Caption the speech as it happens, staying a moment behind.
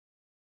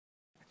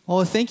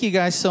Well, thank you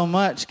guys so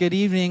much. Good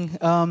evening.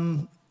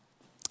 First,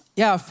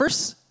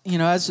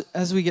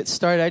 as we get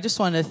started, I just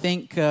want to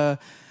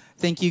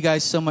thank you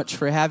guys so much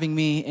for having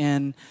me,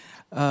 and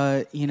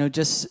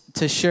just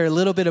to share a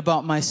little bit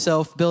about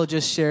myself. Bill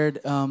just shared.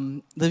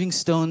 Living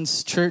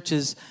Stones Church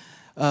is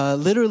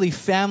literally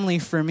family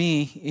for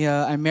me.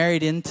 Yeah, I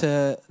married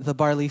into the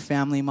Barley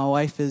family. My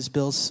wife is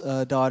Bill's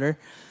daughter,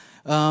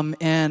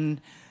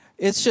 and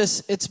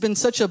it's been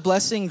such a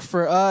blessing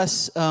for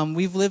us.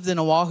 We've lived in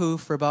Oahu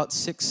for about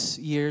 6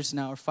 years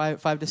now, or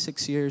five to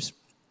 6 years.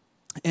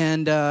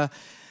 And,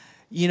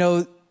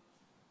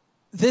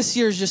 this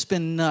year's just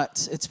been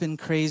nuts. It's been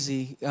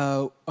crazy.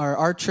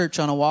 Our church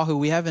on Oahu,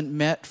 we haven't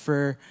met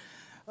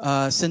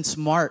since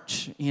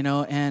March,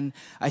 and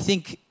I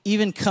think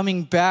even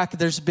coming back,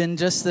 there's been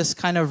just this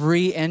kind of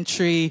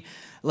re-entry,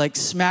 like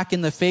smack in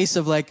the face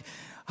of like,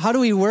 how do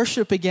we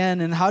worship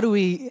again, and how do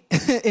we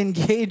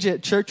engage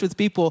at church with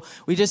people?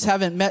 We just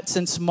haven't met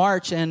since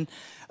March, and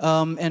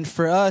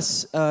for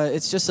us,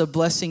 it's just a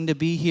blessing to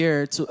be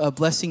here. It's a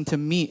blessing to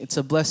meet. It's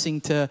a blessing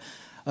to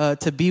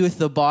be with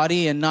the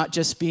body and not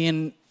just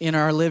being in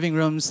our living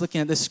rooms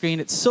looking at the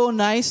screen. It's so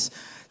nice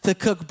to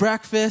cook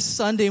breakfast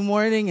Sunday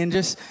morning and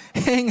just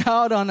hang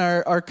out on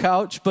our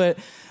couch, but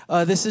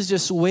this is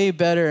just way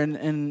better,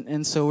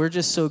 and so we're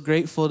just so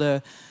grateful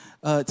to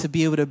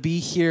be able to be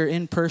here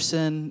in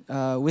person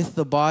with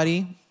the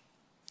body.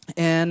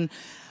 And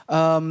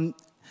I'm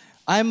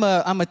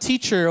a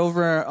teacher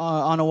over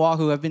on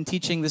Oahu. I've been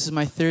teaching. This is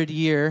my 3rd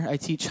year. I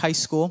teach high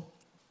school,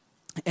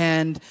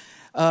 and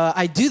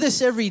I do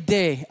this every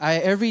day.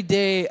 Every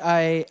day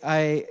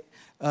I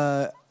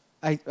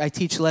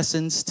teach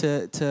lessons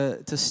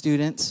to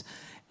students,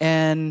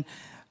 and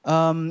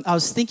I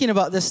was thinking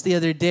about this the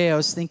other day. I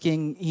was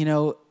thinking,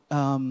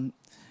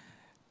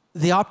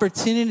 the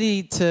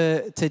opportunity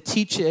to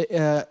teach,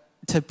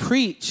 to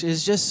preach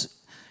is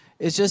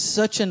just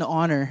such an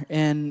honor,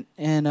 and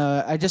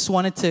I just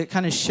wanted to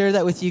kind of share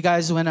that with you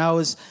guys when I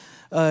was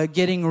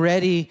getting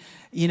ready.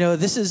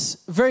 This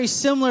is very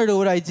similar to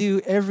what I do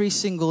every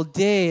single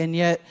day, and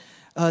yet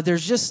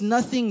there's just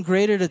nothing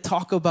greater to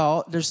talk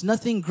about. There's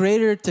nothing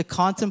greater to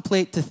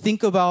contemplate, to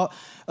think about,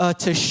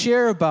 to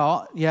share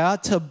about,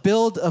 to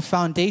build a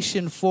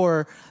foundation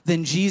for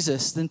than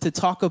Jesus, than to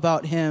talk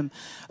about Him.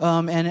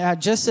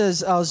 And just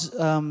as I was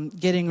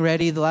getting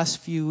ready the last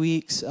few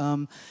weeks,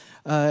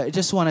 I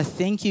just want to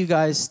thank you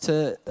guys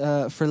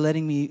for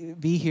letting me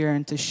be here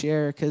and to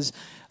share, because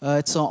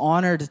it's an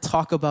honor to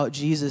talk about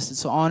Jesus.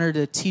 It's an honor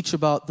to teach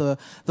about the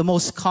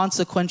most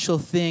consequential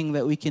thing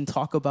that we can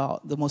talk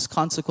about, the most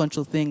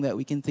consequential thing that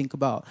we can think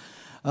about.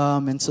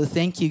 And so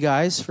thank you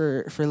guys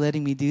for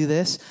letting me do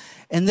this.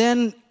 And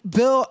then,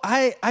 Bill,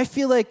 I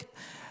feel like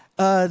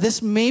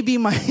this may be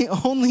my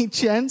only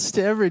chance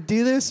to ever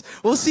do this.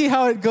 We'll see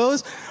how it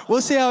goes.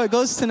 We'll see how it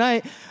goes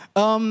tonight.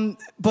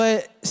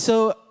 But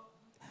so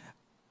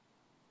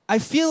I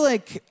feel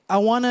like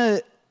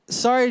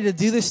sorry to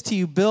do this to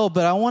you, Bill,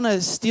 but I want to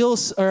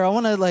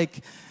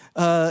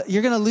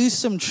you're going to lose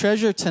some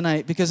treasure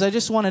tonight, because I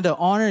just wanted to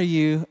honor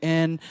you.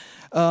 And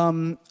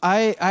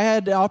I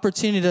had the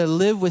opportunity to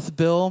live with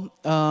Bill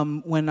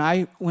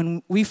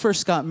when we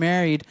first got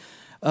married.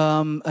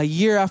 A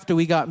year after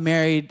we got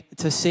married,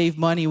 to save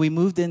money, we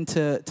moved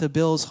into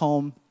Bill's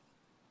home.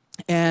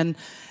 And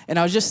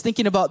I was just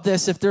thinking about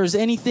this. If there was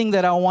anything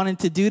that I wanted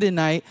to do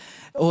tonight,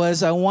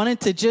 was I wanted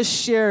to just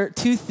share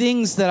 2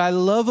 things that I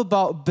love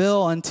about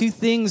Bill, and 2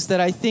 things that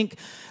I think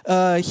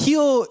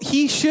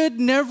he should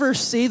never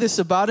say this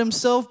about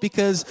himself,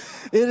 because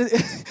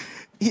it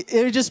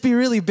would just be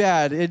really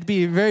bad. It'd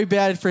be very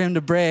bad for him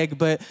to brag.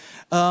 But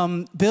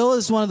Bill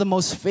is one of the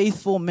most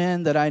faithful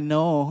men that I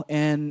know,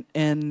 and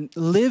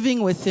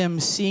living with him,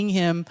 seeing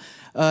him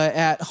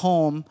at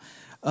home.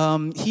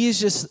 He is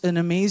just an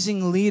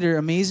amazing leader,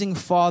 amazing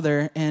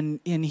father, and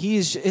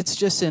it's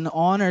just an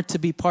honor to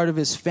be part of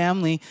his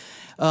family.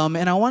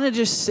 And I want to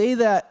just say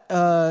that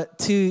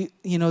to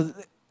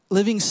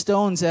Living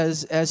Stones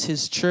as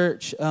his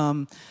church,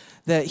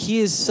 that he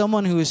is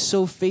someone who is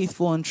so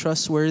faithful and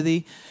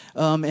trustworthy.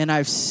 And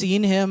I've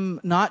seen him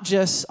not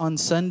just on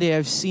Sunday.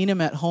 I've seen him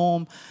at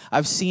home.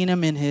 I've seen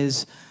him in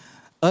his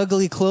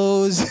ugly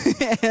clothes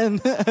and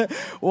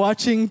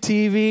watching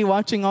TV,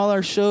 watching all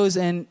our shows,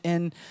 and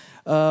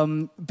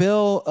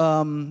Bill,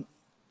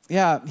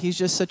 he's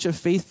just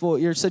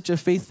you're such a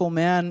faithful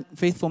man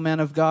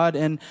of God.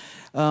 And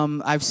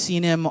I've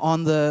seen him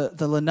on the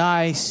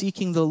lanai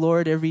seeking the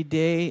Lord every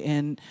day,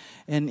 and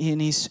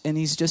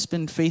he's just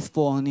been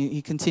faithful, and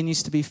he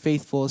continues to be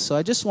faithful. So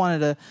I just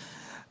wanted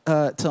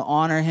to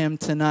honor him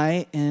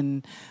tonight.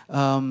 And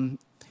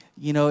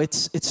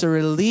it's a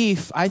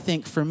relief. I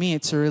think for me,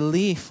 it's a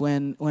relief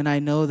when I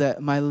know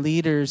that my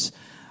leaders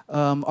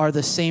are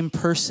the same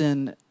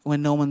person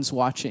when no one's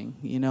watching,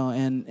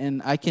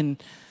 and I can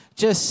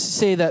just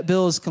say that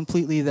Bill is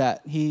completely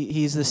that.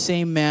 He's the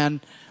same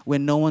man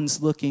when no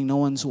one's looking, no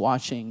one's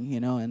watching,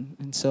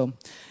 and so,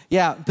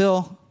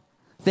 Bill,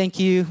 thank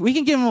you. We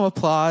can give him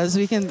applause.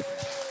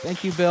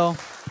 Thank you, Bill.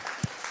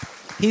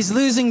 He's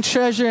losing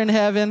treasure in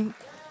heaven.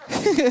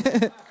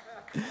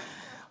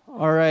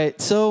 All right.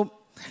 So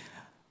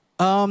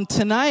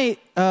tonight,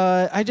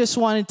 I just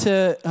wanted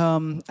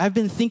to. I've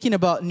been thinking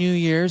about New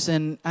Year's,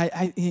 and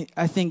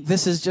I think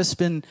this has just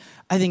been.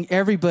 I think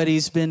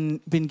everybody's been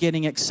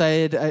getting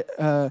excited.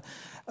 The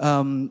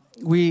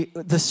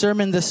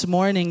sermon this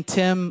morning,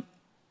 Tim,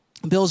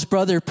 Bill's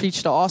brother,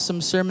 preached an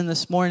awesome sermon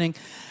this morning,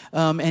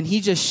 and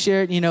he just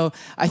shared.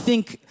 I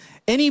think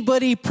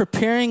anybody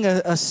preparing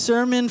a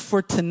sermon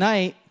for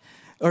tonight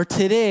or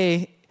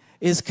today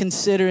is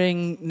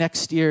considering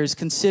next year, is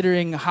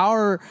considering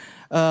how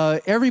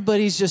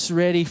everybody's just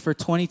ready for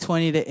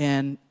 2020 to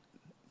end,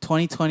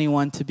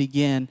 2021 to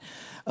begin.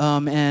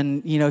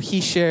 And he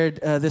shared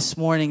this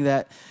morning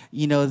that,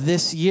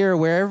 this year,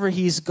 wherever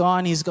he's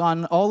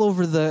gone all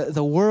over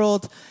the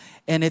world.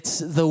 And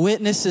the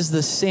witness is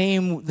the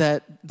same,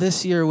 that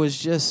this year was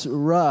just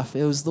rough.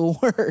 It was the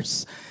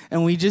worst.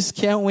 And we just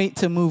can't wait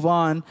to move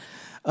on.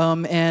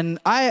 And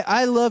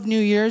I love New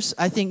Year's.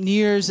 I think New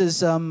Year's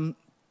is,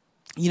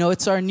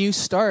 it's our new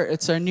start.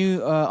 It's our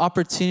new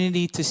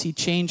opportunity to see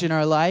change in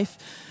our life.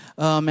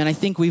 And I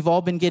think we've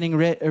all been getting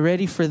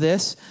ready for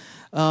this.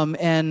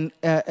 And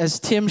as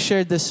Tim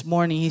shared this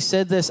morning, he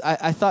said this,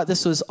 I thought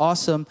this was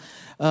awesome.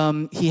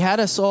 He had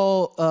us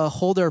all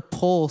hold our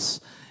pulse.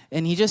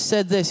 And he just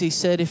said this. He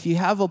said, if you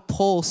have a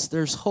pulse,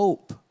 there's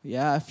hope.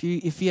 Yeah, if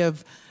you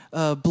have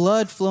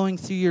blood flowing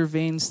through your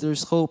veins,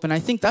 there's hope. And I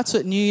think that's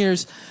what New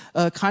Year's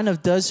kind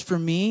of does for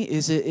me,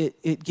 is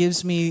it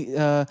gives me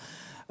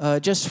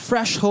just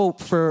fresh hope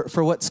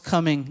for what's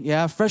coming.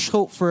 Yeah, fresh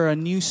hope for a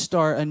new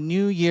start, a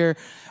new year,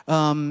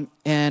 and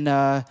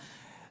a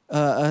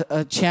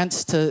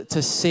chance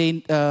to say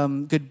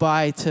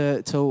goodbye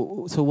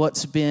to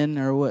what's been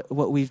or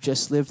what we've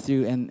just lived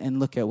through, and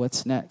look at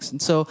what's next. And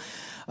so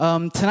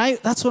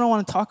tonight, that's what I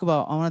want to talk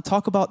about. I want to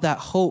talk about that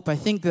hope. I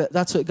think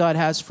that's what God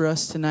has for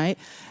us tonight.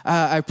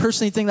 I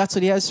personally think that's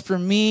what he has for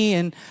me,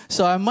 and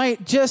so I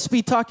might just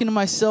be talking to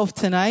myself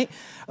tonight.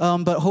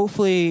 But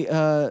hopefully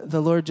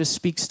the Lord just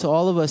speaks to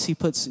all of us. He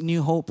puts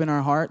new hope in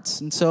our hearts.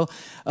 And so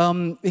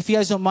if you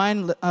guys don't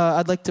mind,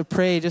 I'd like to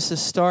pray just to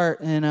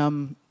start,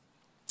 and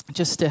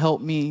just to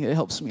help me. It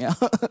helps me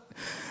out.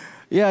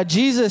 Yeah,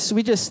 Jesus,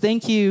 we just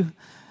thank you.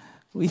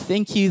 We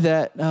thank you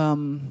that,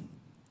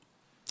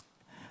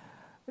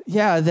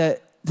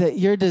 that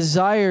your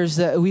desires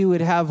that we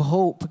would have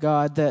hope,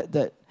 God,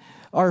 that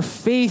our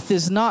faith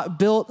is not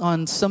built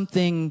on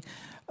something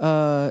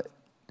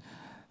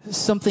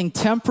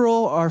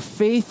temporal. Our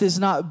faith is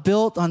not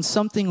built on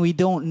something we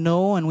don't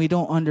know and we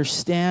don't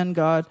understand,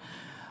 God.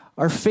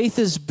 Our faith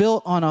is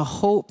built on a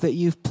hope that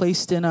you've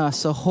placed in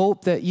us, a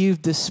hope that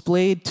you've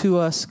displayed to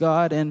us,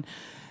 God. And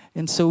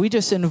so we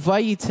just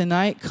invite you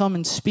tonight, come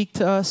and speak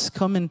to us.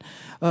 Come and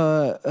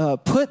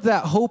put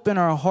that hope in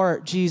our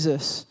heart,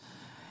 Jesus.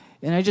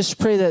 And I just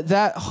pray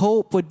that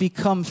hope would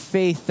become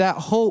faith. That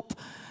hope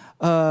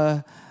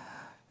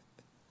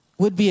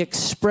would be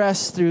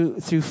expressed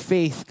through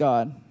faith,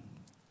 God.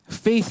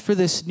 Faith for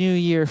this new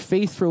year,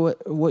 faith for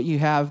what you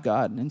have,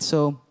 God. And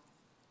so,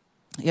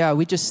 yeah,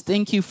 we just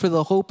thank you for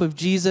the hope of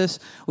Jesus.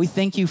 We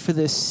thank you for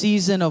this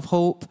season of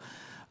hope.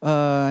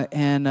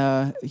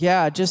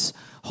 Just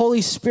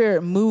Holy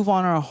Spirit, move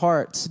on our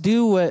hearts.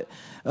 Do what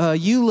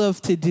you love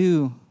to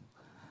do.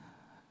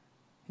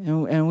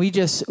 And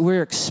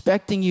we're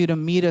expecting you to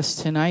meet us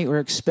tonight. We're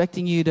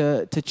expecting you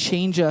to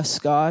change us,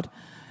 God,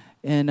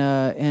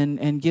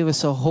 and give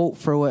us a hope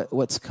for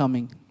what's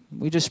coming.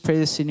 We just pray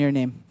this in your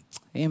name.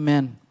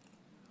 Amen.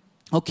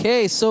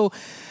 Okay, so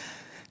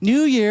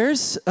New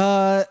Year's.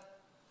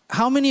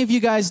 How many of you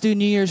guys do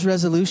New Year's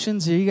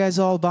resolutions? Are you guys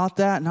all about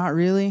that? Not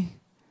really?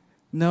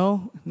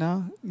 No?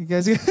 You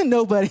guys,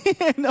 nobody?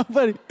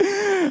 Nobody.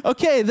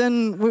 Okay,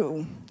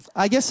 then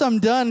I guess I'm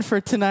done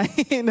for tonight.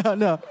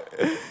 No.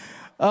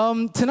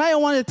 Tonight I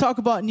wanted to talk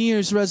about New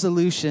Year's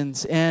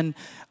resolutions. And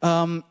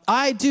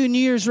I do New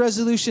Year's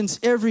resolutions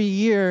every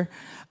year.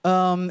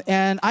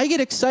 And I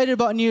get excited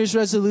about New Year's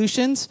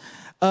resolutions.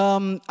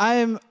 I'm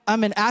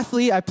an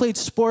athlete. I played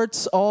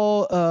sports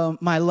all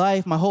my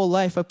life. My whole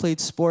life I played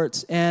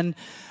sports. And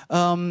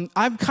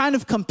I'm kind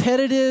of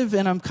competitive,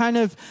 and I'm kind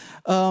of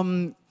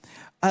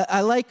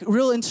I like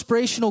real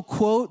inspirational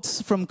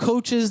quotes from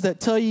coaches that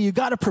tell you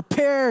got to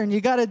prepare and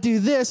you got to do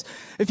this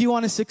if you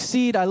want to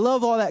succeed. I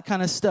love all that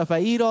kind of stuff. I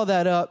eat all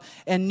that up.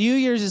 And New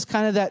Year's is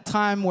kind of that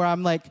time where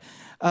I'm like,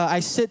 I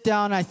sit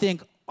down, I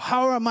think,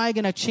 how am I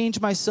going to change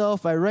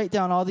myself? I write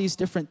down all these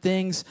different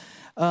things.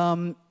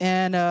 There's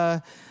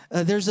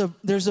a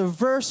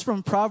verse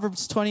from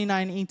Proverbs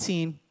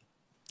 29:18.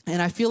 And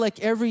I feel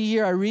like every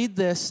year I read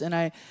this,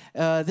 and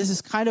this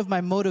is kind of my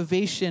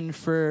motivation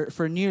for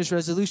New Year's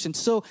resolutions.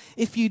 So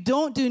if you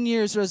don't do New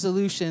Year's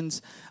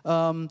resolutions,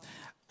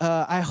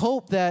 I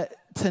hope that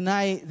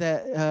tonight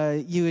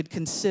that you would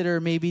consider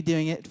maybe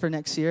doing it for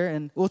next year,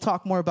 and we'll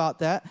talk more about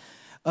that.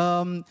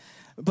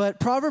 But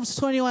Proverbs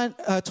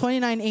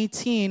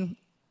 29:18,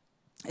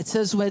 it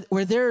says,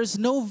 where there is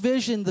no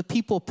vision, the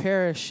people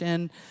perish.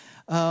 And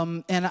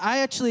And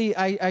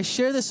I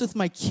share this with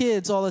my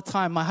kids all the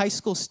time, my high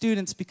school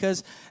students,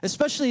 because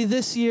especially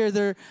this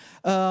year,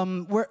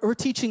 we're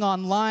teaching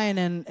online,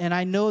 and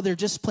I know they're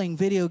just playing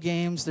video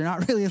games. They're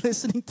not really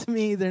listening to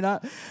me. They're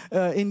not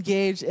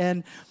engaged.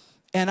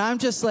 And I'm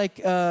just like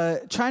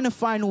trying to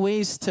find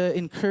ways to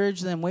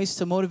encourage them, ways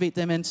to motivate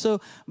them. And so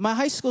my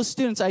high school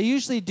students, I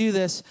usually do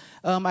this.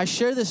 I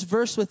share this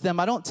verse with them.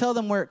 I don't tell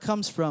them where it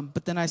comes from,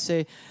 but then I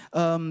say,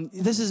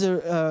 this is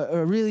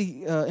a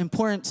really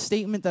important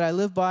statement that I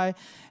live by.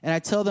 And I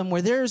tell them,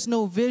 where there is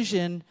no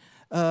vision,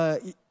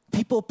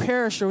 people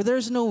perish, or where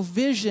there's no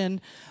vision,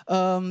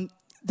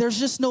 there's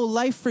just no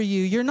life for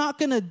you. You're not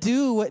going to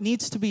do what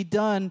needs to be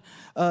done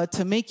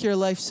to make your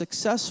life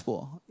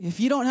successful. If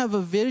you don't have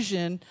a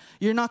vision,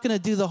 you're not going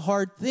to do the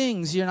hard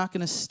things. You're not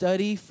going to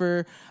study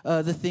for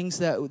the things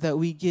that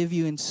we give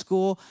you in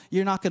school.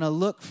 You're not going to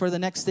look for the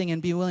next thing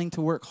and be willing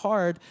to work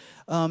hard.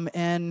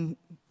 And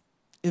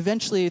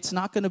eventually, it's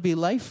not going to be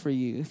life for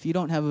you if you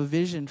don't have a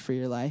vision for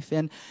your life.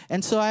 And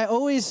so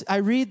I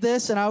read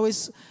this, and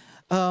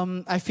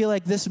I feel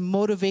like this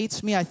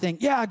motivates me. I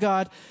think, yeah,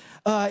 God,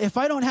 if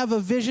I don't have a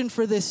vision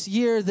for this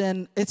year,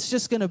 then it's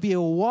just going to be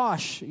a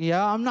wash.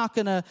 Yeah, I'm not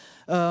going to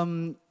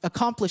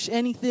accomplish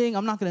anything.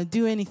 I'm not going to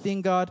do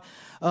anything, God.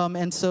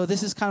 And so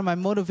this is kind of my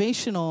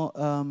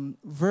motivational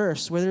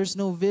verse. Where there's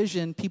no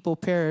vision, people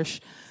perish.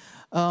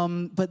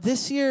 But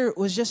this year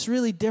was just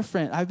really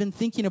different. I've been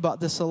thinking about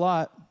this a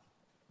lot,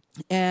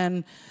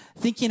 and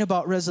thinking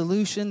about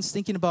resolutions,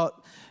 thinking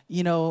about,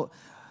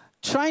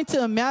 trying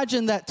to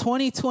imagine that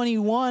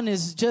 2021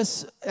 is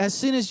just, as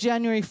soon as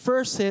January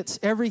 1st hits,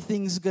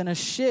 everything's going to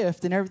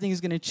shift and everything's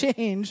going to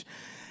change.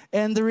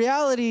 And the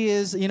reality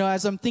is,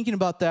 as I'm thinking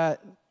about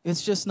that,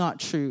 it's just not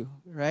true,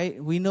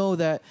 right? We know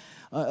that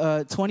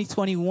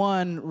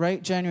 2021,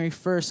 right, January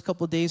 1st, a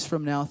couple of days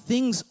from now,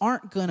 things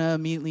aren't going to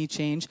immediately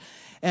change.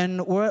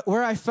 And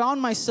where I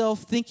found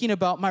myself thinking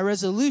about my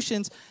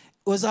resolutions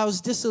was I was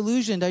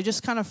disillusioned. I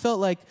just kind of felt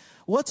like,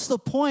 what's the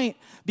point?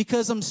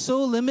 Because I'm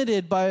so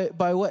limited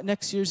by what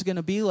next year's going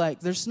to be like.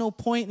 There's no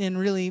point in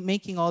really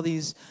making all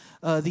these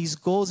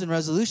goals and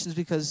resolutions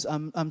because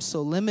I'm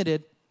so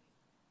limited.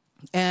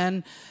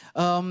 And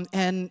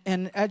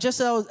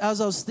just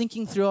as I was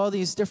thinking through all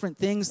these different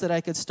things that I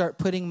could start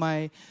putting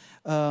my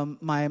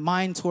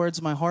mind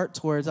towards, my heart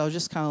towards, I was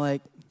just kind of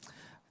like,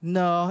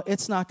 no,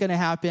 it's not going to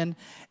happen.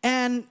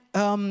 And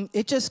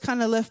it just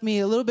kind of left me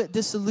a little bit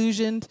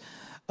disillusioned.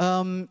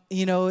 And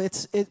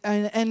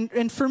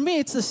for me,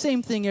 it's the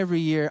same thing every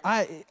year.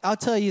 I'll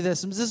tell you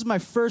this is my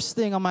first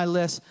thing on my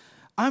list.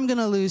 I'm going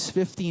to lose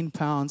 15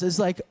 pounds. It's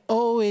like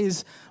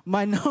always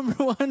my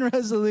number one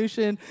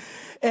resolution.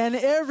 And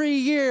every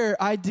year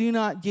I do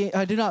not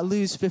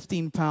lose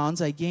 15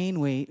 pounds. I gain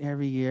weight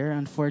every year,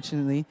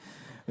 unfortunately.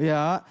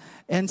 Yeah.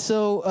 And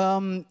so,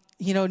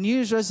 New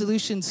Year's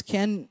resolutions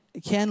can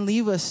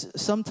leave us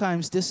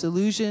sometimes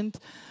disillusioned.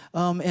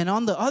 And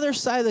on the other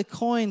side of the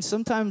coin,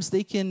 sometimes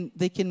they can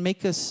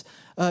make us,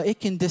 it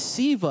can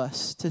deceive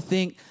us to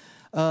think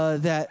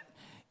that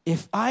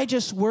if I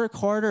just work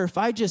harder, if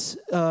I just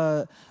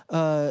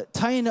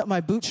tighten up my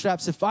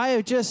bootstraps, if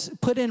I just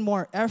put in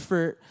more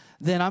effort,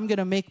 then I'm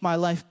gonna make my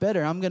life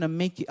better. I'm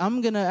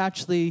gonna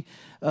actually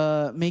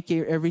make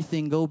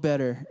everything go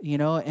better,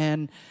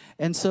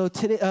 And so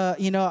today,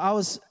 I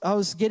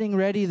was getting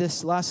ready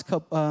this last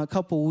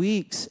couple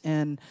weeks,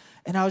 and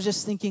I was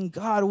just thinking,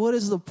 God, what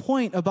is the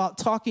point about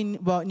talking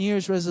about New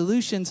Year's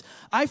resolutions?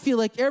 I feel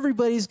like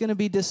everybody's going to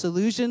be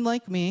disillusioned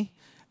like me,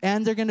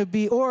 and they're going to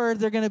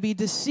be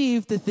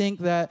deceived to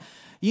think that,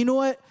 you know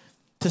what,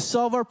 to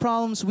solve our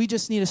problems, we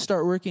just need to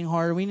start working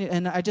harder.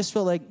 And I just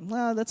felt like,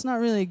 well, that's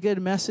not really a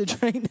good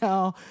message right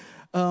now.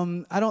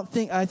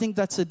 I think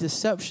that's a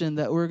deception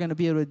that we're going to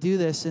be able to do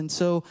this. And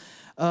so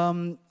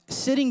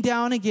sitting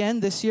down again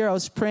this year, I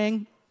was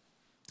praying,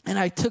 and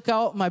I took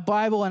out my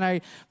Bible, and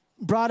I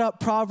brought up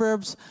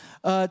Proverbs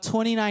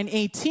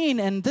 29:18,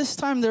 and this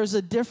time there's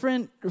a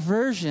different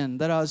version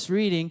that I was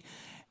reading,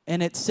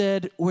 and it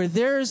said, where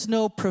there is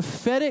no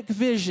prophetic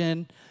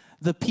vision,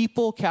 the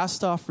people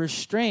cast off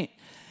restraint.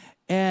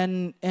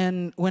 And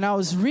when I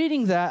was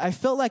reading that, I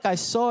felt like I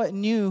saw it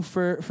new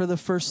for the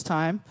first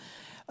time.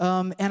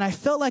 And I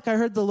felt like I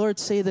heard the Lord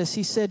say this.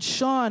 He said,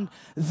 Shaun,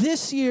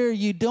 this year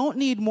you don't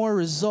need more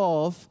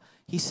resolve.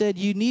 He said,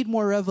 you need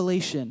more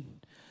revelation.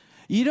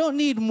 You don't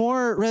need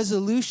more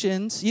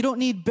resolutions. You don't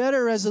need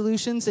better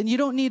resolutions. And you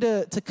don't need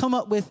to come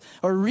up with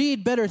or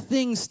read better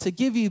things to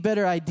give you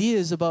better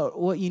ideas about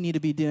what you need to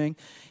be doing.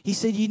 He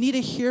said, you need to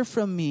hear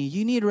from me.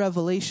 You need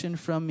revelation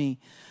from me.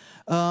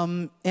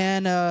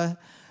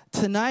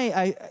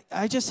 Tonight,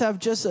 I just have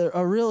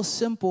a real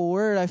simple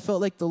word. I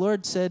felt like the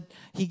Lord said,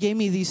 He gave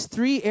me these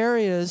 3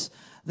 areas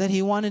that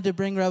He wanted to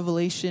bring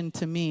revelation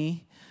to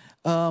me.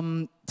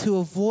 To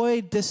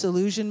avoid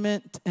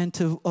disillusionment and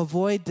to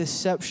avoid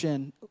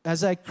deception.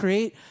 As I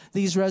create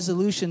these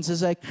resolutions,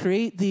 as I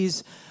create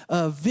these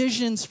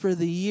visions for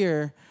the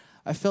year,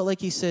 I felt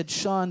like He said,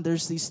 Shaun,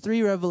 there's these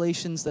 3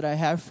 revelations that I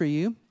have for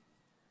you.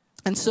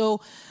 And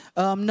so,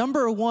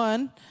 number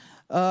 1,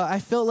 I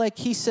felt like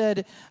he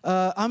said,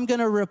 I'm going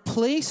to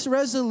replace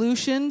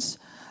resolutions,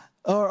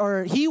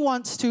 or he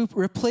wants to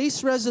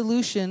replace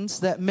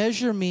resolutions that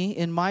measure me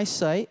in my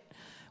sight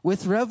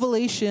with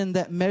revelation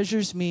that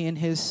measures me in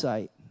his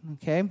sight.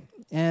 Okay?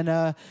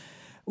 And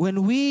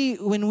when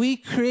we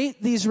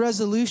create these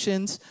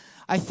resolutions,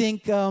 I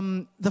think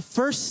the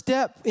first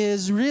step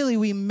is really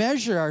we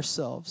measure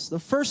ourselves. The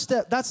first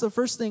step, that's the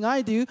first thing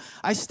I do.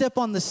 I step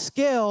on the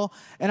scale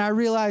and I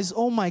realize,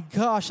 oh my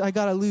gosh, I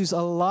got to lose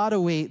a lot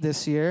of weight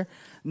this year,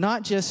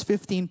 not just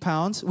 15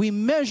 pounds. We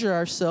measure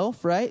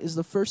ourselves, right, is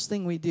the first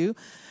thing we do.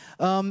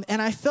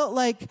 And I felt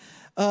like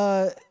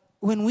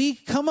when we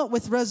come up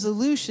with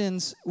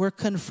resolutions, we're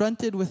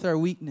confronted with our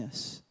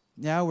weakness.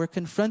 Yeah, we're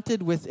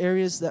confronted with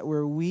areas that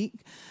we're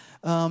weak.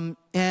 And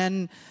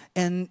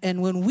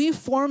when we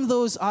form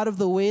those out of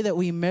the way that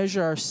we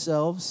measure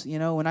ourselves, you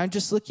know, when I'm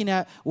just looking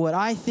at what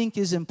I think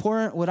is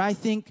important, what I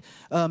think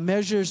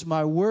measures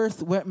my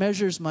worth, what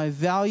measures my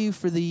value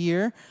for the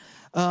year,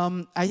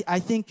 I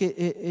think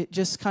it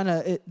just kind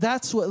of,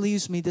 that's what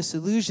leaves me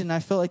disillusioned. I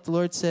felt like the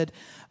Lord said,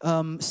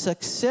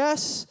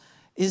 success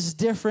is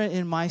different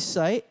in my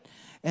sight.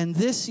 And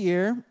this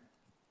year,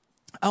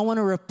 I want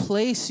to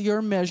replace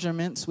your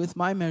measurements with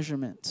my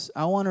measurements.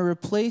 I want to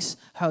replace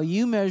how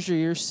you measure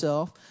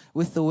yourself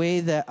with the way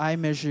that I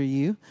measure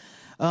you.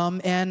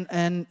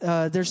 And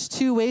there's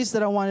two ways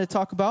that I want to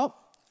talk about.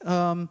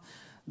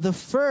 The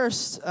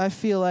first, I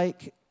feel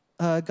like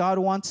God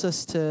wants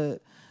us to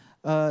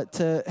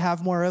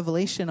have more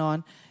revelation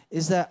on,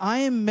 is that I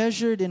am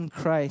measured in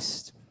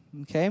Christ.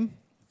 Okay?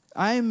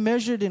 I am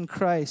measured in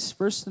Christ,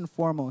 first and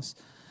foremost.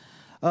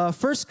 1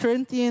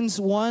 Corinthians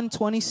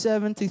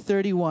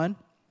 1:27-31.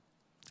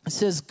 It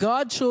says,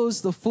 God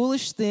chose the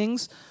foolish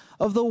things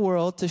of the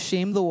world to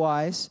shame the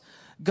wise.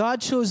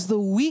 God chose the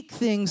weak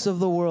things of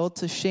the world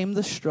to shame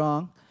the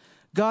strong.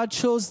 God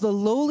chose the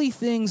lowly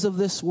things of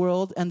this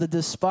world and the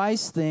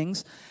despised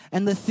things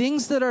and the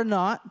things that are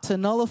not to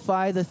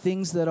nullify the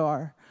things that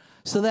are,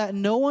 so that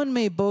no one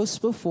may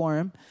boast before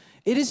him.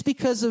 It is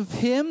because of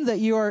him that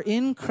you are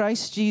in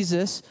Christ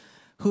Jesus,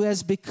 who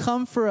has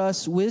become for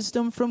us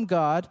wisdom from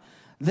God.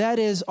 That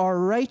is our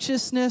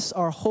righteousness,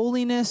 our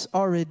holiness,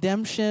 our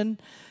redemption.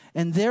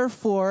 And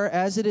therefore,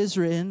 as it is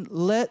written,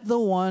 let the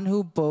one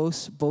who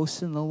boasts,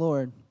 boast in the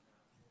Lord.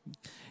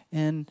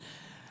 And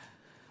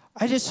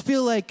I just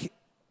feel like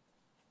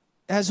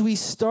as we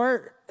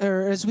start,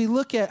 or as we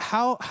look at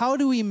how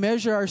do we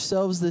measure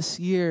ourselves this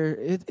year,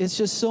 it's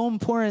just so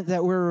important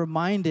that we're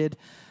reminded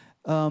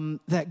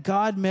that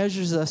God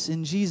measures us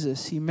in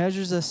Jesus. He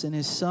measures us in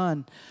his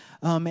Son.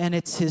 And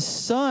it's his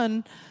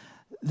Son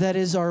that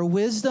is our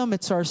wisdom.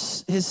 It's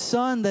his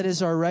Son that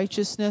is our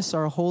righteousness,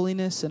 our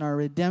holiness, and our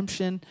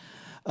redemption.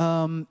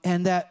 And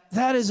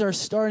that is our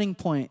starting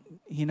point.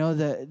 You know,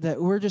 that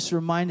we're just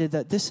reminded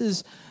that this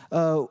is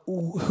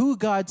who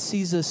God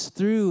sees us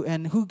through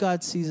and who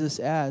God sees us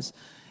as,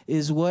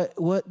 is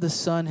what the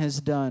Son has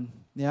done.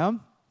 Yeah?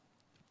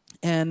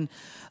 And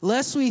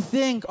lest we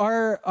think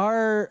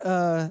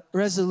our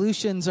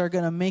resolutions are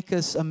going to make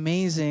us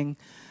amazing,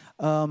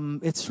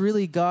 it's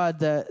really God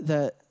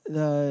that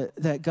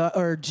God,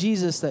 or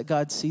Jesus, that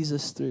God sees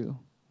us through.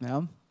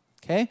 Yeah?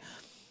 Okay?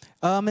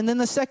 And then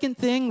the second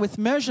thing with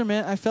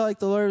measurement, I felt like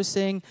the Lord was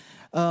saying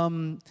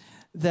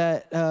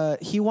that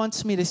he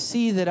wants me to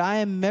see that I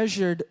am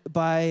measured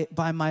by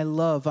my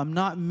love. I'm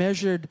not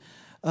measured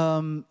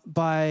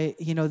by,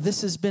 you know,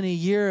 this has been a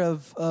year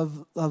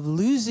of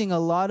losing a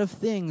lot of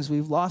things.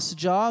 We've lost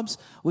jobs.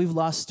 We've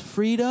lost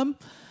freedom.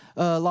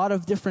 A lot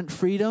of different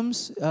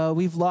freedoms.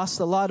 We've lost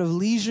a lot of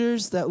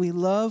leisures that we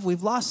love.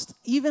 We've lost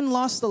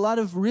a lot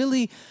of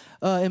really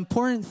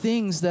important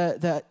things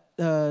that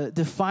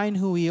define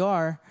who we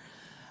are.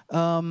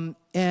 And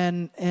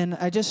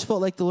I just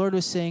felt like the Lord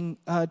was saying,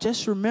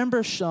 just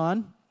remember,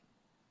 Shaun,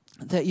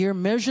 that you're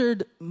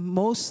measured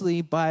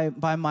mostly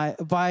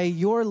by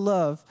your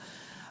love.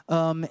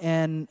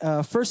 And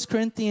 1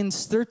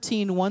 Corinthians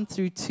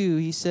 13:1-2,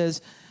 he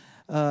says,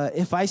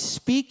 if I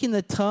speak in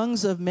the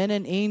tongues of men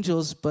and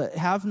angels, but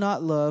have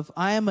not love,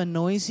 I am a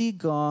noisy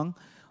gong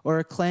or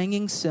a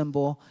clanging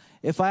cymbal.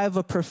 If I have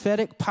a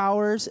prophetic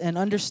powers and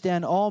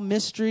understand all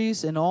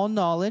mysteries and all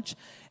knowledge,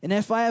 and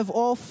if I have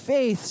all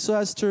faith so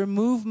as to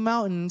remove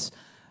mountains,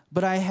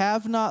 but I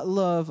have not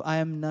love, I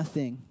am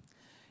nothing.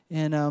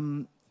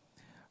 And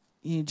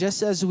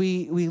just as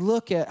we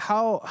look at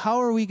how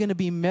are we going to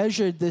be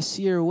measured this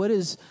year, what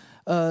is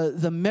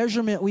the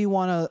measurement we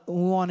want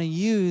to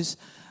use?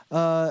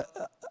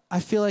 I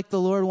feel like the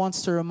Lord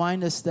wants to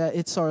remind us that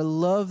it's our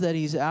love that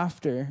he's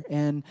after.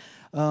 And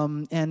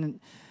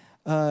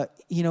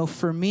you know,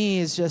 for me,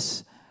 it's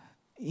just,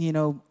 you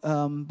know,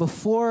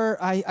 before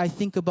I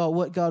think about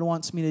what God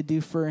wants me to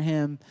do for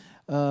him,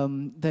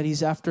 that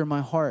he's after my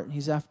heart.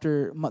 He's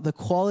after the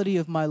quality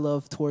of my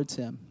love towards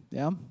him.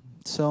 Yeah.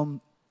 So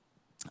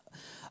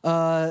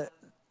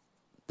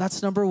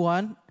that's number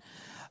one.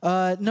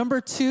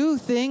 Number two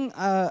thing,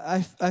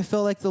 I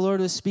felt like the Lord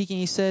was speaking.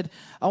 He said,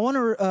 we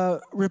are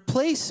to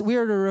replace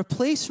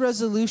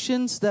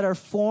resolutions that are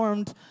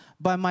formed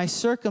by my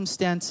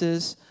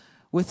circumstances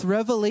with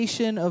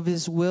revelation of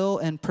his will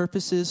and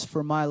purposes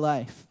for my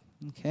life.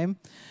 Okay?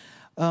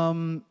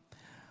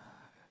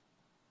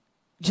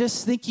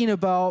 Just thinking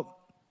about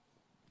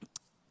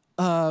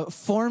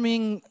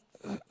forming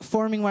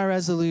my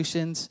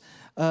resolutions,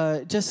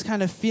 just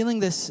kind of feeling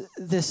this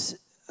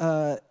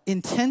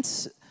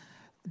intense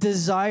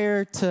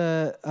desire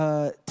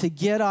to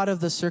get out of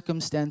the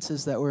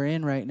circumstances that we're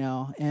in right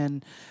now.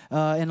 And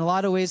in a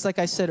lot of ways, like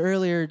I said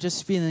earlier,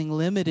 just feeling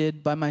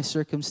limited by my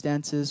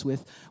circumstances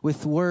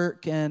with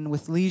work and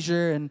with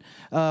leisure and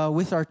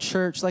with our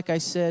church. Like I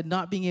said,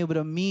 not being able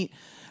to meet.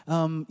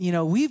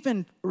 We've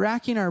been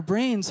racking our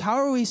brains. How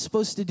are we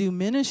supposed to do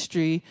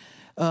ministry?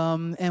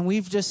 And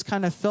we've just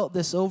kind of felt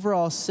this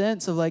overall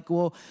sense of like,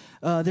 well,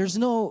 there's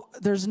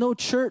no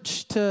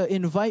church to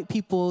invite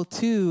people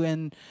to,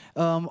 and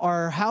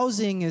our house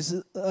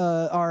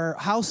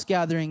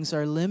gatherings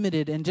are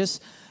limited, and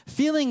just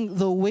feeling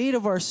the weight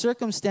of our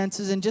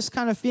circumstances, and just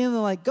kind of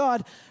feeling like,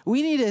 God,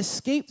 we need to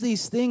escape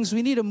these things.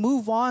 We need to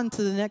move on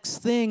to the next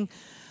thing.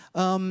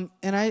 And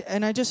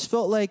I just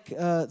felt like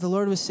the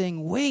Lord was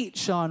saying, wait,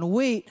 Shaun,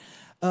 wait,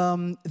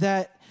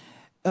 that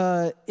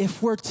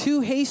if we're too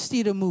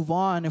hasty to move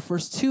on, if we're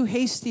too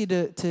hasty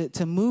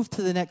to move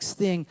to the next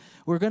thing,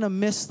 we're going to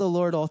miss the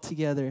Lord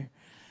altogether.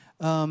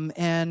 For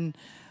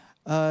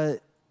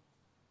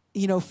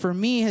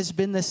me has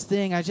been this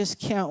thing. I just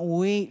can't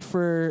wait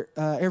for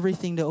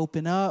everything to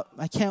open up.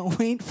 I can't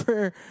wait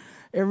for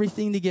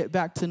everything to get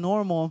back to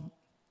normal.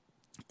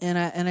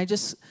 And I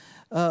just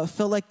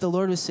felt like the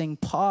Lord was saying,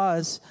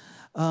 pause.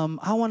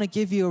 I want to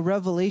give you a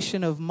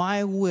revelation of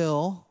my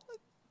will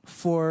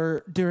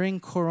for during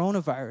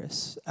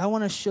coronavirus. I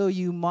want to show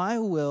you my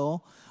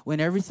will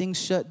when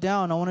everything's shut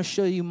down. I want to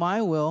show you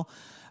my will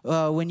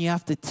when you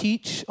have to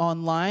teach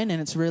online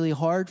and it's really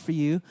hard for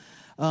you.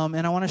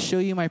 And I want to show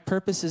you my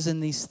purposes in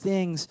these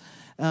things.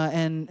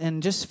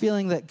 And just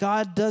feeling that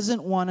God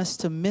doesn't want us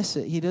to miss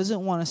it. He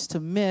doesn't want us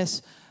to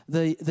miss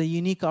the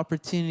unique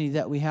opportunity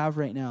that we have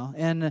right now.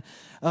 And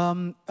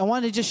I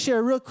wanted to just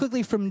share real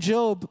quickly from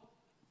Job.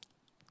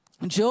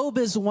 Job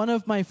is one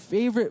of my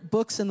favorite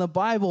books in the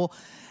Bible,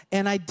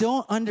 and I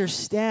don't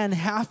understand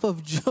half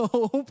of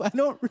Job. I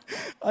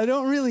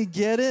don't really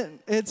get it.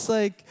 It's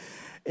like,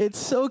 it's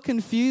so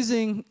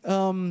confusing.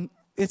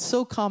 It's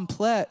so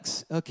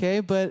complex, okay?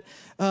 But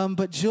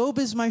Job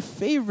is my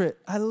favorite.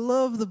 I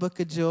love the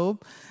book of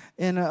Job.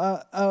 And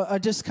I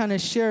just kind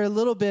of share a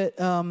little bit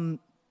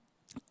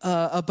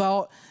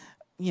about,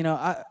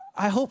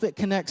 I hope it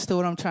connects to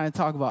what I'm trying to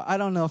talk about. I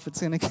don't know if it's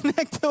going to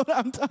connect to what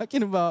I'm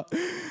talking about.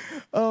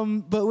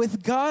 But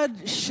with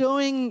God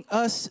showing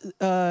us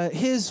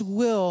his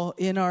will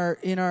in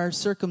our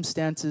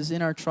circumstances,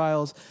 in our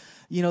trials,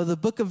 the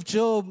book of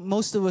Job,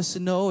 most of us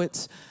know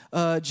it's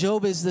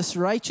Job is this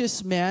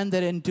righteous man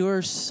that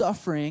endures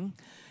suffering.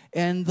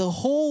 And the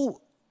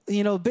whole,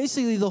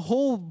 basically the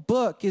whole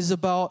book is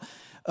about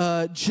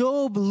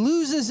Job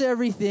loses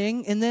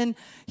everything, and then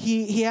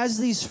he has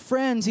these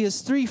friends. He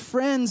has 3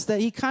 friends that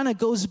he kind of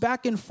goes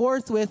back and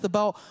forth with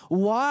about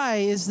why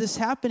is this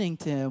happening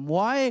to him?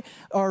 Why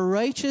are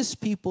righteous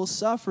people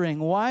suffering?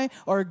 Why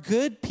are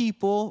good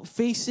people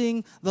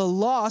facing the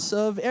loss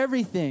of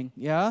everything?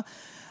 Yeah,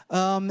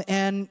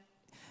 and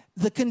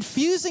the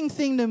confusing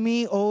thing to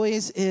me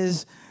always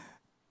is,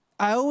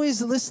 I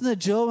always listen to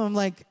Job, and I'm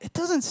like, it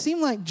doesn't seem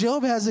like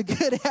Job has a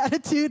good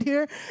attitude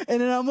here,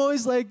 and then I'm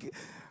always like,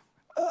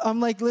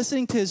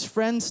 listening to his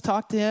friends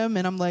talk to him,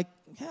 and I'm like,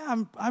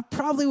 yeah, I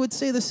probably would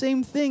say the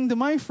same thing to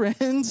my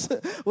friends,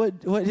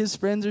 what his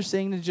friends are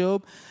saying to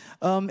Job.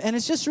 And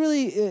it's just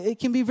really, it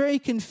can be very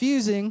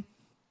confusing.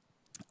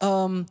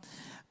 But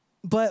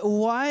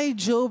why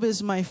Job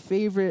is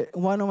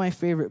one of my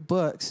favorite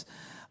books,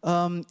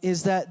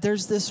 is that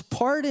there's this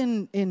part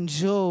in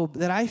Job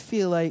that I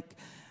feel like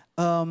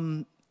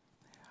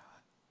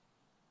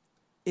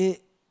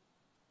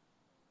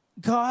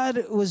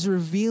God was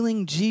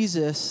revealing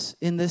Jesus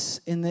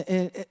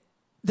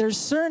there's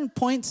certain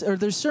points, or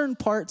there's certain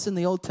parts in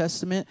the Old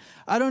Testament.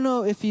 I don't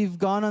know if you've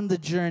gone on the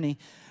journey,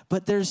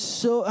 but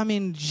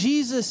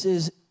Jesus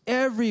is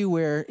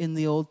everywhere in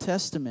the Old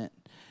Testament.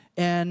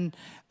 And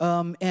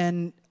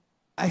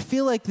I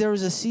feel like there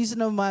was a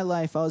season of my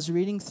life, I was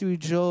reading through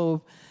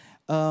Job,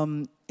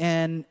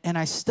 and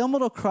I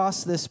stumbled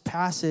across this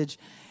passage,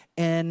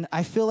 and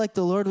I feel like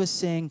the Lord was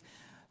saying,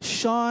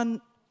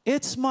 Shaun,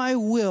 it's my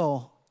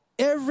will.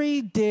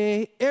 Every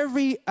day,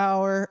 every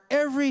hour,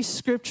 every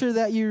scripture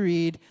that you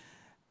read,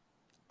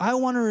 I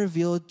want to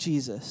reveal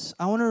Jesus.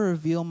 I want to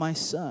reveal my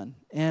son.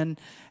 And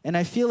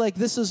I feel like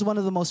this is one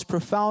of the most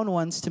profound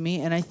ones to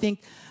me. And I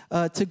think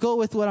to go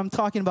with what I'm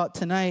talking about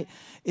tonight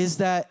is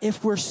that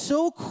if we're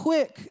so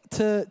quick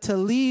to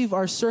leave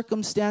our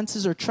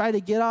circumstances or try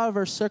to get out of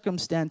our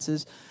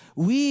circumstances,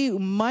 we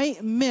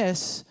might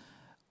miss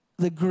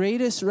the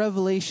greatest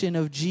revelation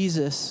of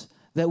Jesus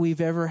that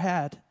we've ever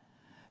had.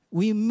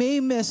 We may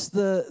miss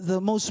the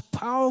most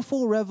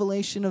powerful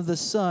revelation of the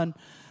Son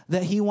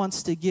that he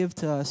wants to give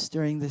to us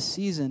during this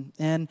season.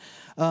 And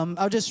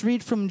I'll just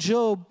read from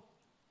Job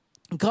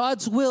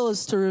God's will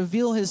is to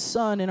reveal his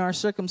son in our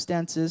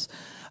circumstances.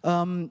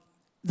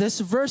 This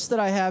verse that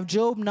I have,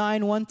 Job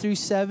 9, 1 through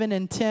 7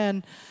 and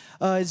 10,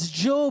 is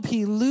Job.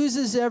 He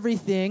loses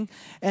everything.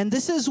 And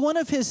this is one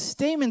of his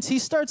statements. He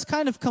starts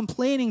kind of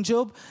complaining.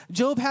 Job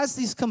has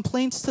these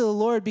complaints to the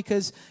Lord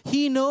because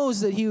he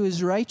knows that he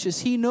was righteous.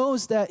 He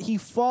knows that he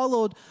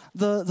followed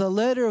the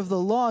letter of the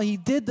law. He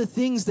did the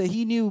things that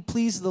he knew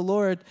pleased the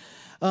Lord.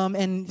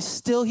 And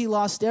still he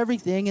lost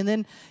everything. And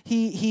then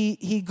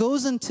he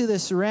goes into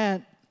this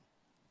rant.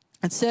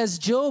 It says,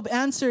 Job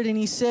answered and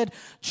he said,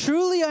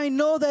 truly I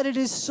know that it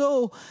is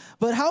so,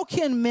 but how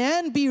can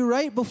man be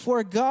right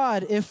before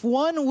God? If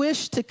one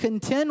wished to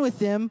contend with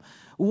him,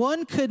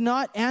 one could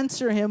not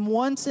answer him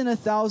once in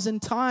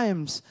 1,000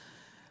 times.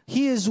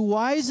 He is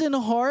wise in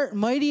heart,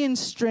 mighty in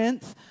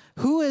strength.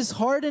 Who has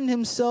hardened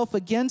himself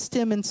against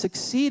him and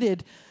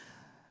succeeded?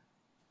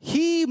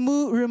 He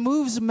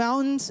removes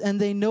mountains and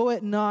they know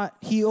it not.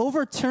 He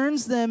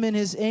overturns them in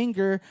his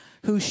anger.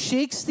 Who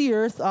shakes the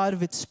earth out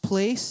of its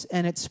place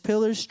and its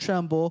pillars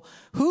tremble.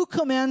 Who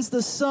commands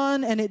the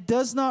sun and it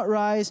does not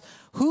rise.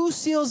 Who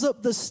seals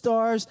up the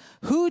stars.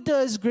 Who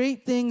does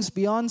great things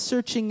beyond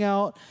searching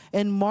out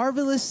and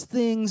marvelous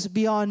things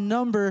beyond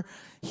number.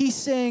 He's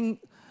saying,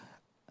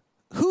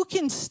 who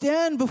can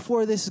stand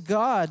before this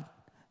God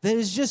that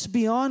is just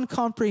beyond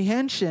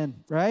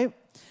comprehension, right?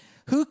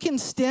 Who can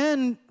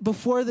stand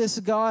before this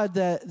God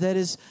that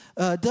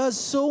does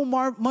so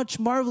much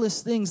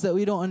marvelous things that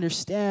we don't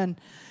understand?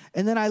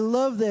 And then I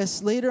love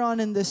this. Later on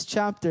in this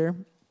chapter,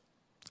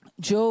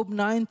 Job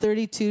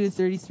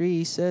 9:32-33,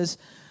 he says,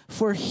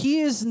 for he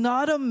is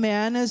not a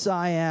man as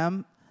I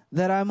am,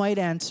 that I might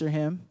answer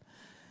him,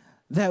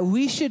 that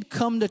we should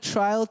come to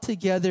trial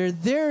together.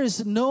 There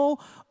is no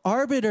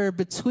arbiter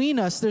between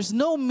us. There's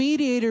no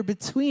mediator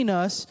between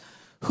us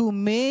who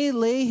may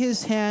lay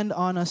his hand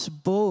on us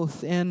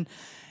both. And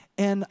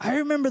I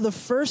remember the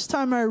first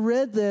time I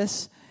read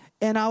this,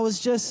 and I was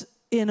just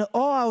in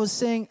awe. I was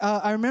saying,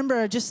 I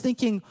remember just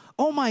thinking,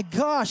 oh my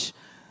gosh,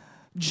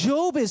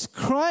 Job is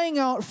crying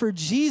out for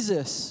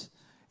Jesus.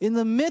 In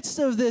the midst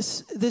of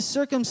this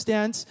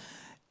circumstance,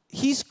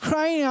 he's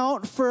crying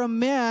out for a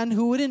man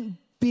who wouldn't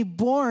be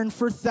born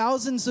for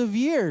thousands of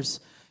years.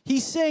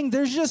 He's saying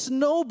there's just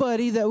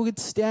nobody that would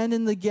stand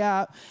in the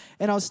gap.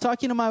 And I was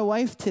talking to my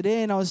wife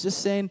today, and I was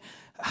just saying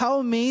how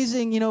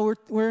amazing,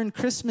 we're in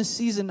Christmas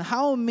season,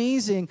 how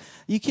amazing.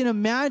 You can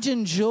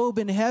imagine Job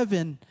in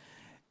heaven,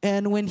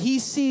 and when he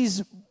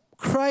sees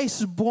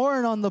Christ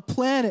born on the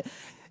planet,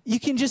 you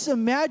can just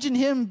imagine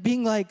him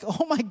being like,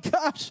 oh my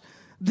gosh,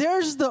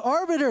 there's the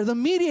arbiter, the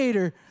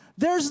mediator.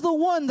 There's the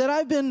one that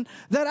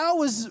I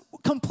was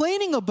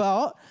complaining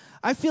about.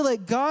 I feel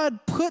like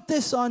God put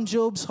this on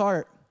Job's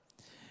heart.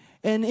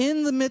 And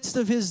in the midst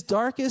of his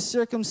darkest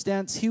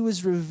circumstance, he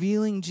was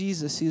revealing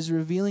Jesus. He was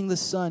revealing the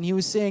Son. He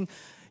was saying,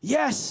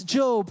 yes,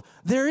 Job,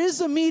 there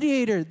is a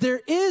mediator.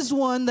 There is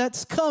one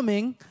that's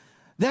coming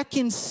that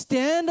can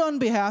stand on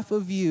behalf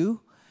of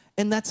you,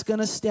 and that's going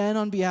to stand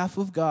on behalf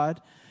of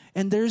God.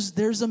 And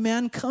there's a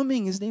man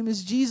coming. His name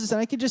is Jesus. And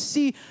I can just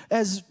see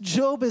as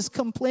Job is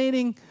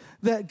complaining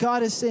that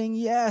God is saying,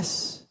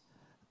 yes,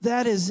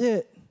 that is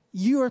it.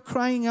 You are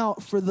crying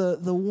out for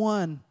the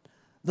one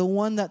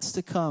that's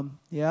to come,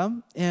 yeah?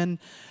 And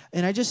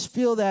I just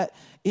feel that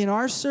in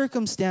our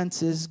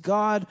circumstances,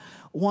 God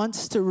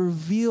wants to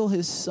reveal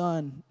his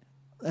Son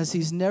as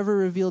he's never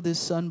revealed his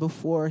Son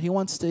before. He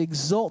wants to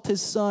exalt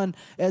his Son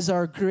as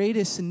our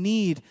greatest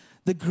need,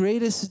 the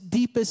greatest,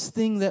 deepest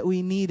thing that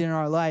we need in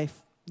our life,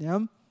 yeah?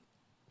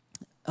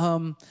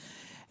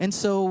 And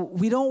so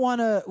we don't want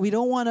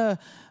to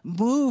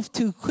move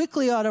too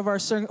quickly out of our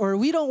or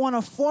we don't want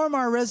to form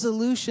our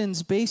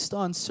resolutions based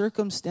on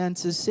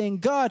circumstances, saying,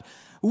 God,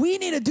 we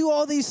need to do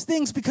all these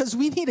things because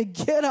we need to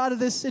get out of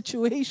this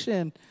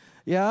situation.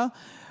 Yeah?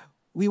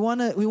 We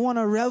want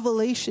a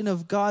revelation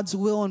of God's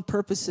will and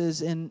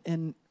purposes,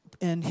 and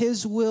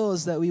his will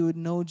is that we would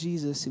know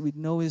Jesus, we'd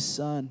know his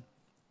Son.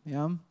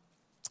 Yeah?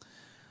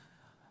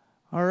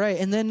 All right,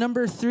 and then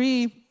number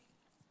 3,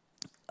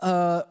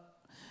 God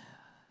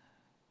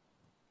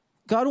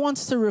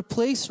wants to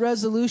replace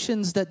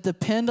resolutions that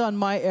depend on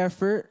my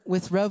effort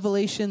with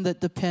revelation that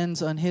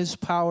depends on his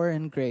power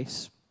and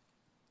grace.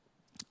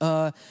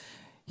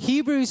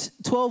 Hebrews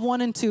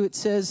 12:1 and 2, it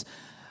says,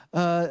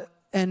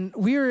 and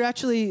we were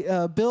actually,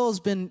 Bill's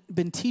been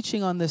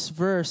teaching on this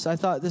verse. I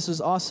thought this was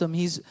awesome.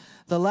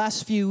 The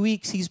last few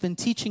weeks, he's been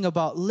teaching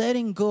about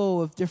letting go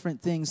of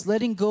different things,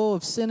 letting go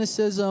of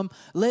cynicism,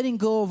 letting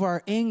go of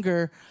our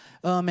anger.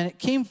 And it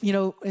came,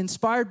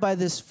 inspired by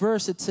this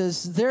verse. It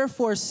says,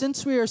 therefore,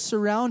 since we are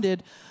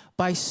surrounded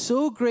by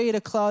so great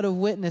a cloud of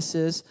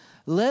witnesses,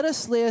 let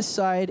us lay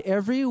aside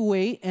every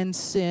weight and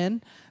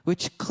sin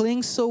which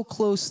clings so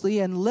closely,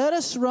 and let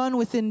us run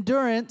with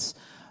endurance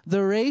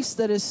the race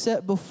that is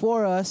set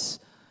before us,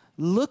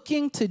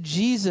 looking to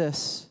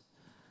Jesus,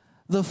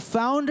 the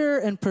founder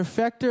and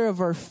perfecter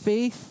of our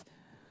faith,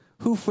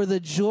 who for the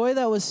joy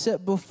that was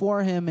set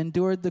before him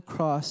endured the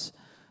cross,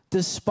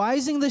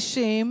 despising the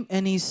shame,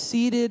 and he's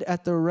seated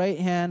at the right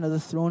hand of the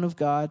throne of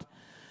God.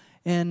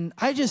 And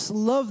I just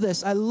love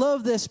this. I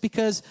love this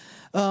because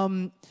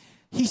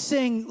he's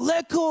saying,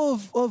 let go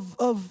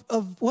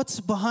of what's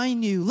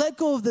behind you. Let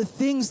go of the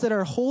things that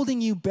are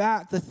holding you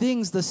back, the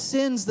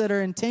sins that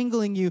are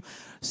entangling you.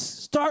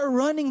 Start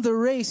running the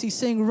race. He's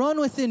saying, run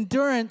with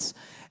endurance.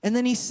 And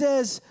then he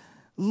says,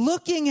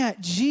 looking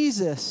at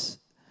Jesus,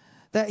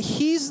 that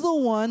he's the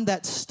one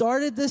that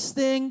started this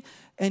thing,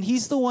 and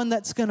he's the one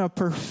that's going to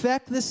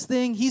perfect this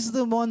thing. He's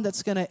the one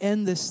that's going to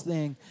end this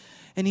thing.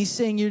 And he's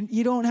saying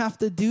you don't have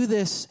to do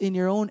this in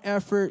your own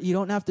effort. You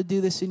don't have to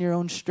do this in your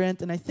own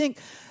strength. And I think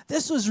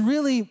this was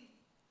really,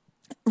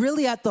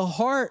 really at the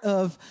heart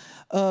of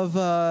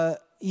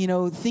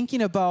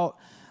thinking about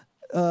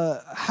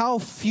how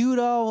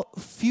futile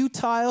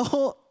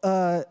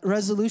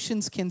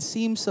resolutions can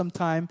seem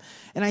sometime.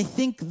 And I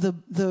think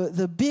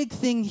the big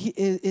thing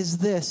is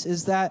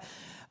that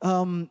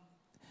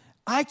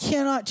I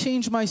cannot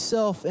change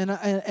myself, and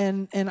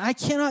I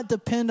cannot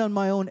depend on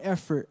my own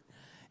effort.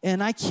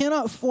 And I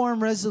cannot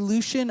form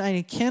resolution.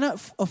 I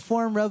cannot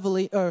form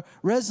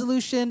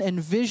resolution and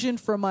vision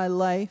for my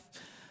life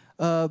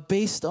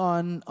based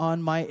on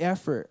my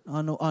effort,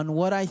 on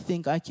what I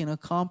think I can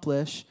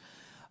accomplish.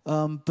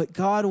 But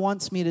God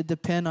wants me to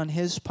depend on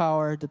His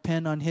power,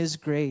 depend on His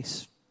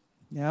grace.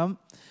 Yeah.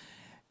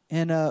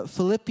 And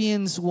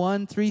Philippians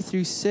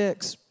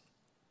 1:3-6.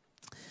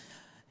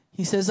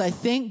 He says, I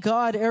thank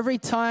God every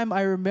time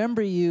I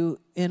remember you.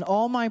 In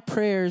all my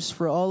prayers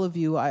for all of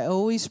you, I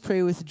always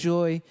pray with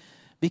joy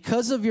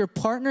because of your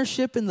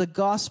partnership in the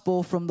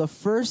gospel from the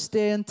first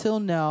day until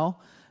now,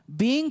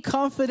 being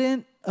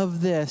confident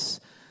of this,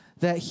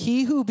 that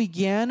he who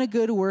began a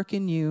good work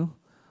in you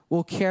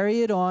will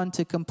carry it on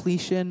to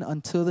completion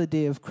until the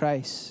day of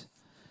Christ.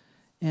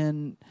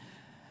 And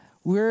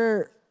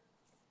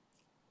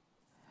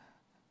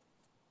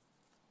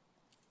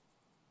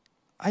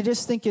I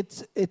just think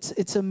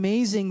it's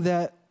amazing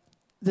that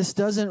this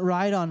doesn't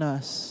ride on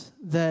us.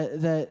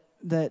 That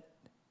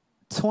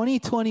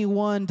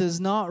 2021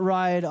 does not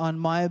ride on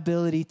my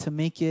ability to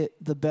make it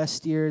the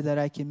best year that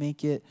I can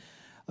make it.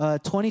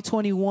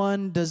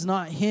 2021 does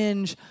not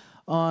hinge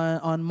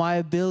on my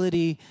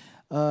ability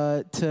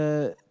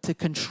to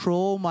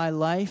control my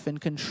life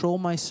and control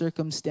my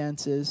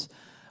circumstances,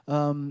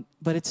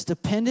 but it's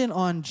dependent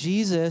on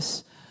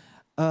Jesus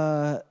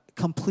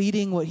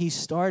completing what He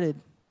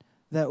started.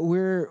 That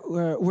we're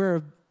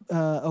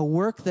a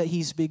work that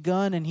He's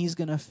begun, and He's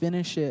going to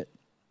finish it.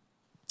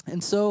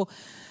 And so,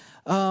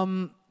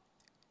 I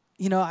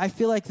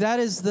feel like that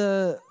is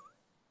the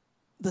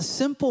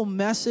simple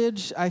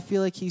message I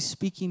feel like He's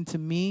speaking to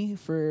me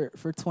for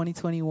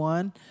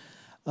 2021.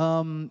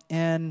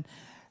 And,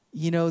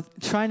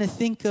 trying to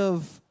think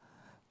of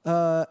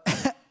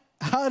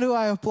how do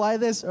I apply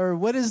this, or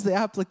what is the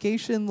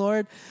application,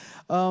 Lord?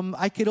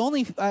 I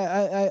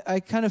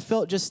kind of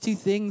felt just two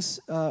things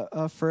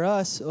for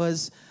us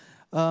was,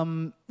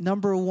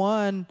 number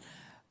one,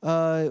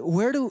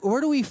 where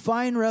do we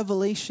find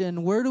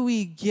revelation? Where do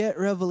we get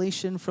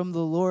revelation from the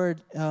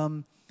Lord?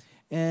 And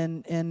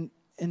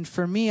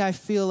for me, I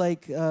feel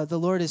like the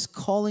Lord is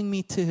calling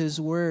me to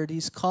His Word.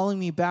 He's calling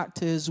me back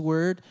to His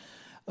Word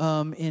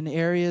in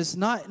areas.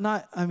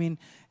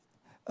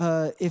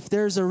 If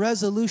there's a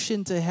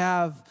resolution to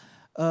have,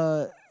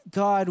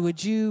 God,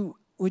 would you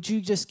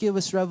just give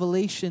us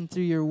revelation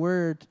through Your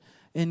Word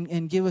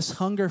and give us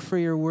hunger for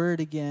Your Word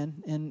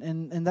again?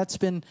 And that's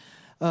been,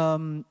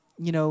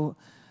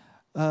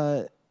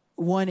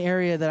 one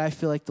area that I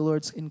feel like the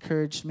Lord's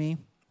encouraged me.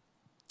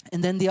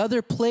 And then the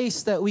other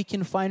place that we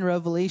can find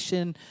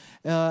revelation,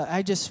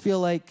 I just feel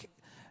like,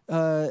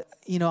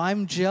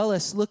 I'm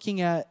jealous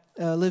looking at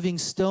Living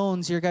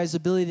Stones, your guys'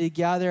 ability to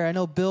gather. I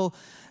know Bill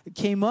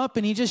came up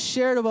and he just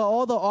shared about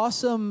all the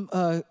awesome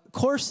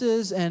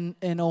courses and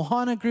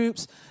Ohana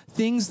groups,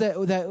 things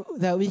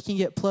that we can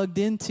get plugged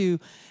into.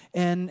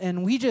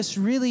 And we just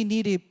really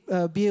need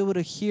to be able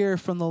to hear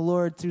from the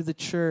Lord through the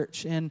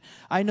church. And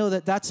I know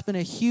that that's been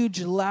a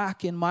huge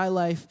lack in my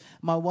life,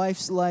 my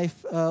wife's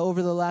life,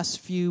 over the last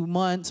few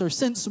months, or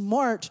since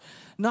March,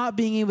 not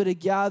being able to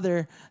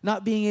gather,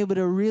 not being able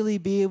to really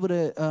be able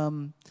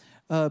to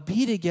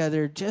be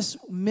together, just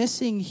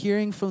missing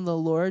hearing from the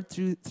Lord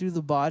through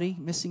the body,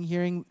 missing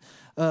hearing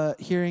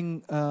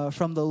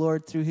from the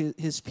Lord through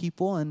his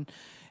people.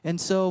 And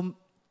so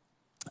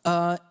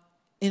an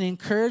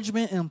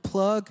encouragement and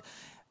plug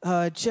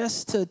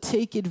just to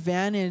take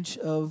advantage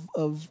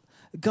of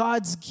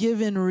God's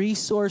given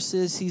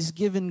resources. He's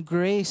given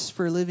grace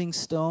for Living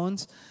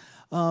Stones.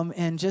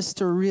 And just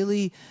to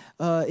really,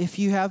 if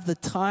you have the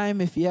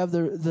time, if you have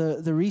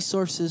the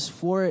resources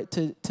for it,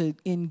 to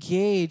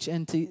engage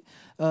and to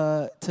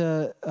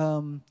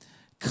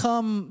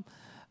come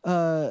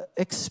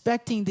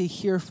expecting to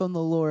hear from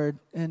the Lord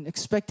and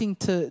expecting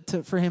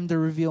for Him to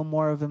reveal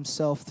more of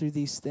Himself through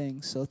these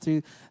things. So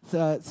through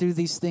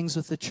these things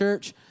with the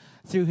church,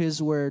 through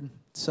His Word.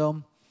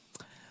 So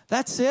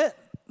that's it.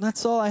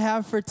 That's all I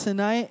have for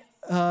tonight.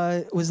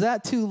 Was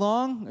that too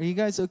long? Are you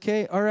guys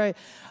okay? All right.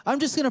 I'm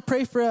just going to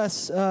pray for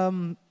us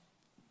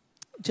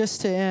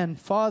just to end.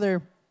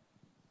 Father,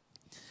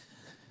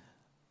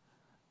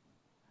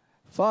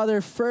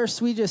 Father,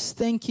 first, we just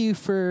thank you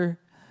for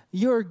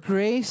your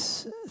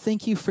grace.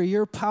 Thank you for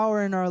your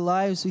power in our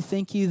lives. We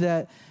thank you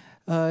that,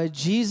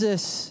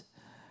 Jesus,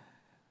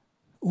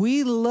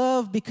 we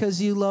love because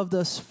you loved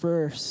us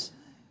first.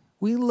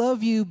 We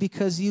love you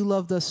because you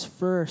loved us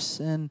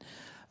first. And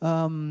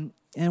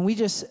we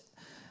just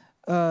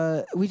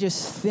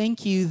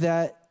thank you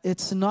that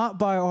it's not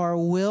by our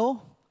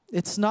will,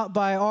 it's not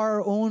by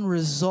our own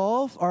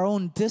resolve, our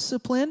own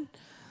discipline,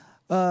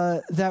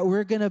 that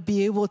we're going to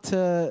be able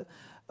to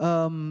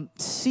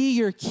see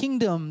your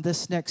kingdom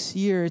this next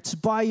year. It's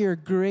by your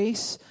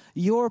grace,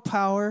 your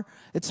power.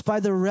 It's by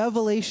the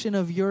revelation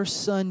of your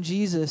Son,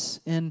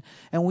 Jesus. And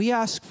we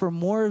ask for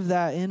more of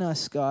that in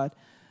us, God.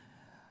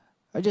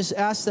 I just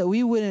ask that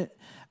we wouldn't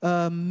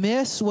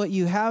miss what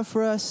you have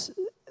for us,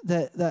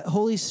 that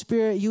Holy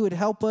Spirit, you would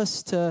help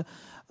us to,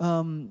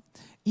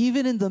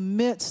 even in the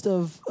midst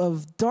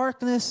of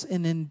darkness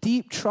and in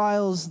deep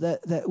trials,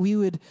 that we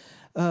would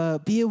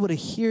be able to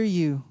hear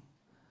you,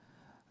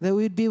 that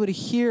we would be able to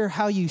hear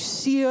how you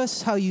see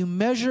us, how you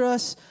measure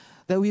us,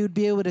 that we would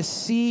be able to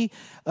see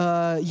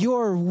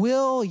your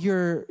will,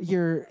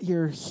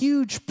 your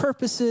huge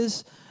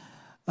purposes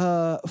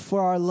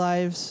for our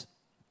lives.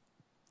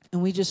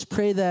 And we just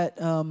pray that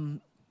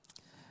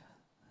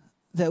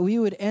that we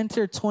would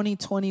enter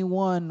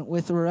 2021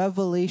 with a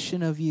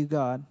revelation of you,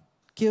 God.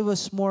 Give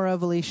us more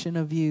revelation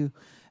of you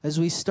as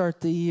we start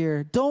the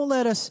year. Don't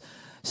let us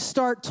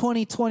start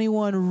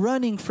 2021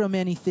 running from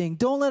anything.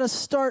 Don't let us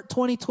start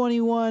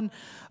 2021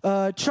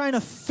 trying to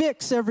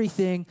fix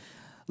everything.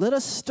 Let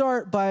us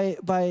start by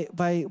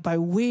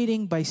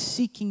waiting, by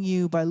seeking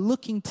you, by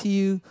looking to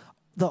you,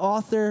 the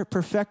author,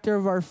 perfecter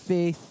of our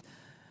faith.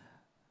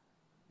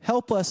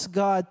 Help us,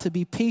 God, to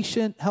be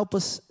patient. Help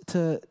us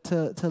to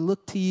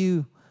look to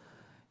you.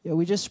 Yeah,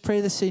 we just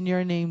pray this in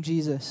your name,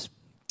 Jesus.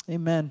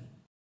 Amen.